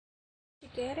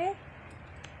get it?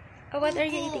 Oh, what are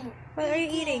you eating? What are you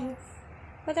eating?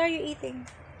 What are you eating?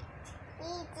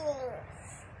 Eating.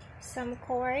 Some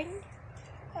corn?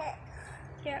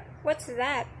 Yeah. What's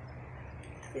that?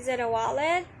 Is it a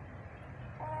wallet?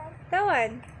 That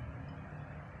one.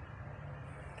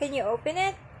 Can you open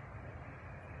it?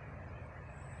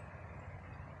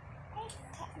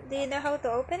 Do you know how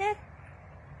to open it?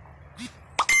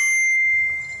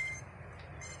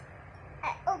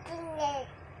 I open it.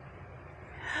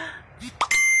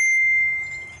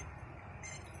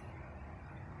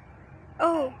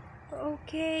 Oh,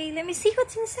 okay. Let me see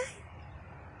what's inside.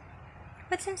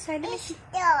 What's inside? Let me see.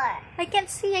 Door. I can't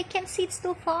see. I can't see. It's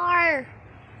too far.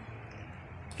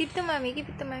 Give it to mommy. Give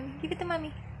it to mommy. Give it to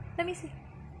mommy. Let me see.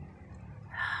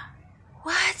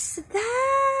 What's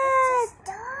that?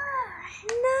 Door.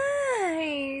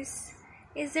 Nice.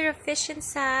 Is there a fish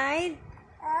inside?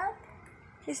 Oh,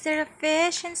 Is there a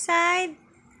fish inside?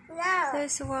 no.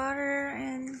 There's water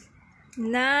and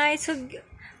nice.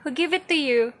 Who give it to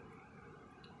you?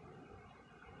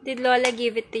 Did Lola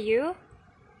give it to you?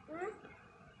 Hmm?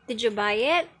 Did you buy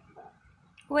it?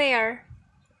 Where?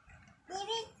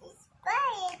 David is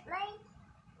buying my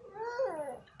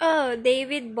room. Oh,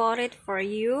 David bought it for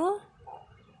you?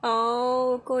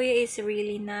 Oh, Kuya is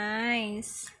really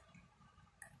nice.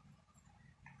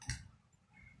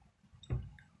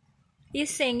 You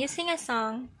sing a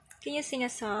song. Can you sing a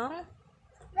song?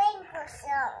 Rainbow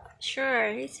song. Sure,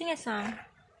 you sing a song.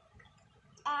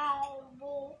 A, B,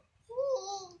 C,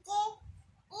 D,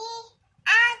 E,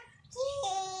 F, G,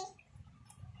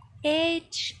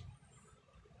 H,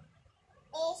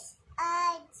 H,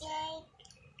 I, J,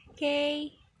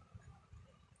 K.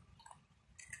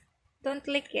 Don't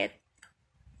lick it.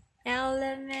 L,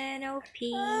 M, N, O,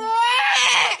 P,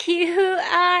 Q,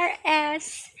 R,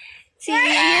 S, T,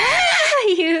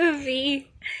 U, V,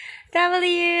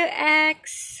 W,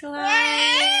 X,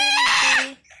 Y,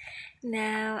 Z.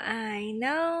 Now I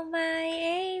know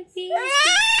my ABC.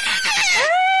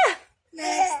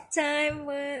 Next time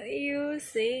will you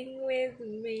sing with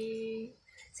me?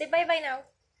 Say bye-bye now.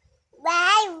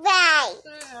 bye bye.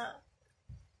 Mwah.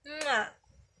 Mwah.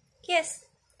 Kiss.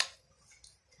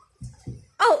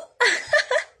 Oh!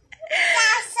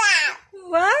 Sasa.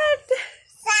 What?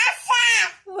 Sasa.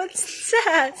 What's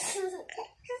that?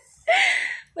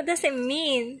 What does it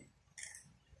mean?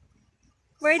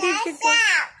 Where did you go?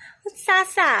 What's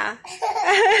Sasa?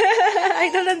 I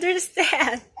don't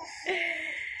understand.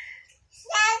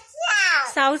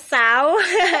 Sasa. Sao sao?